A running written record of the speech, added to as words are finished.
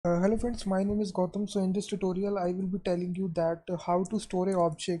Hello friends, my name is Gautam. So in this tutorial I will be telling you that how to store an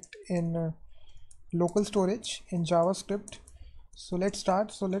object in local storage in JavaScript. So let's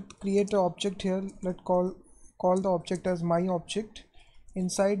start. So let's create an object here. Let's call the object as my object.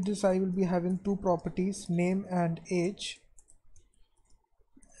 Inside this I will be having two properties, name and age.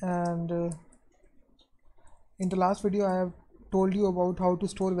 And in the last video I have told you about how to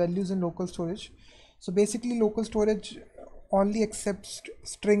store values in local storage. So basically local storage only accepts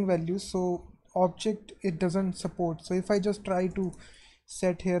string values, so object it doesn't support. So if I just try to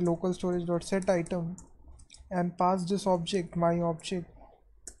set here local storage dot set item and pass this object my object,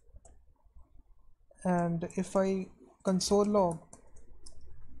 and if I console log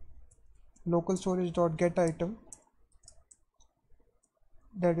local storage dot get item,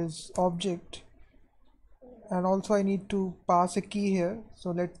 that is object, and also I need to pass a key here.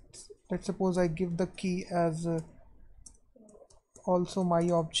 So let's suppose I give the key as also my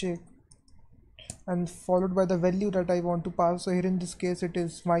object and followed by the value that I want to pass. So here in this case it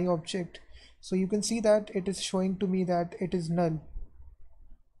is my object. So you can see that it is showing to me that it is null.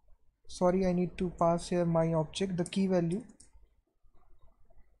 Sorry, I need to pass here my object, the key value.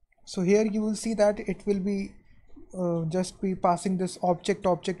 So here you will see that it will be just be passing this object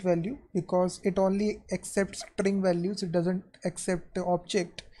value, because it only accepts string values, it doesn't accept the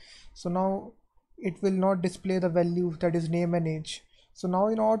object. So now it will not display the value, that is name and age. So now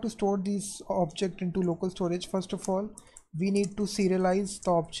in order to store these object into local storage, first of all we need to serialize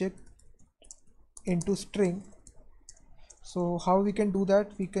the object into string. So how we can do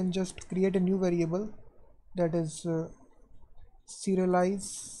that? We can just create a new variable, that is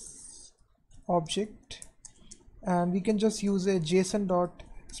serialize object, and we can just use a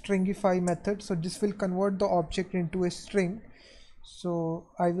json.stringify method. So this will convert the object into a string. So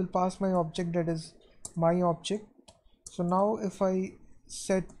I will pass my object, that is my object. So now if I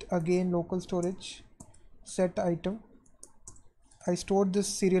set again local storage set item, I stored this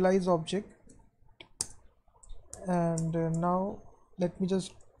serialized object, and now let me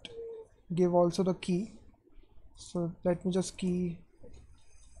just give also the key. So let me just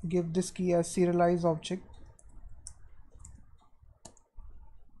give this key as serialized object,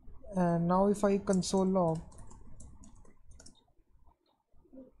 and now if I console log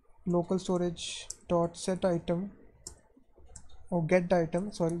local storage dot set item or get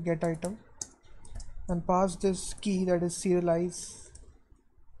item, and pass this key, that is serialize.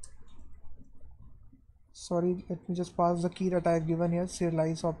 Sorry, let me just pass the key that I have given here,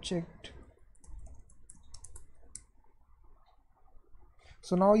 serialize object.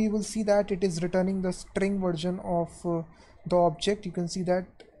 So now you will see that it is returning the string version of the object. You can see that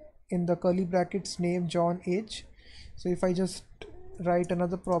in the curly brackets, name, John, age. So if I just write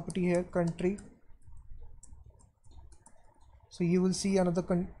another property here, country, so you will see another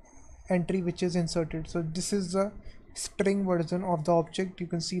entry which is inserted. So this is the string version of the object. You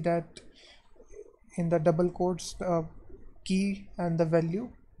can see that in the double quotes, key and the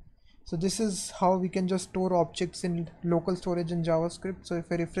value. So this is how we can just store objects in local storage in JavaScript. So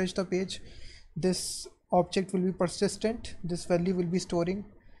if I refresh the page, this object will be persistent, this value will be storing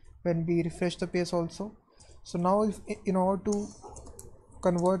when we refresh the page also. So now if in order to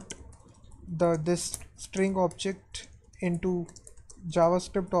convert this string object into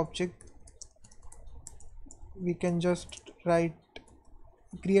JavaScript object, we can just create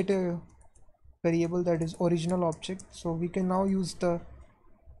a variable, that is original object. So we can now use the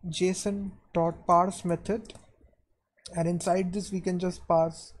json.parse method, and inside this we can just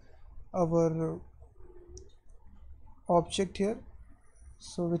pass our object here,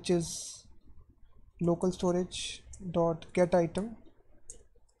 so which is local storage dot get item.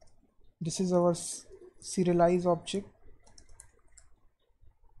 This is our serialized object.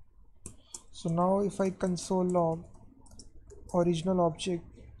 So now if I console log original object,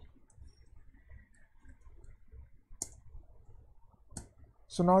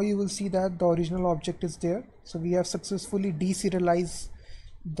 so now you will see that the original object is there. So we have successfully deserialized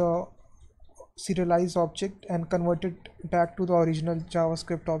the serialized object and converted back to the original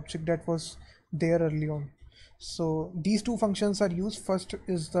JavaScript object that was there early on. So these two functions are used. First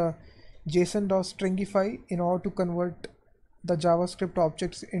is the json.stringify in order to convert the JavaScript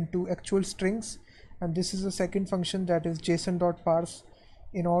objects into actual strings, and this is the second function, that is json.parse,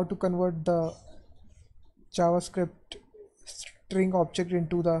 in order to convert the JavaScript string object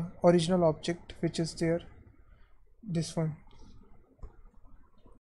into the original object which is there, this one.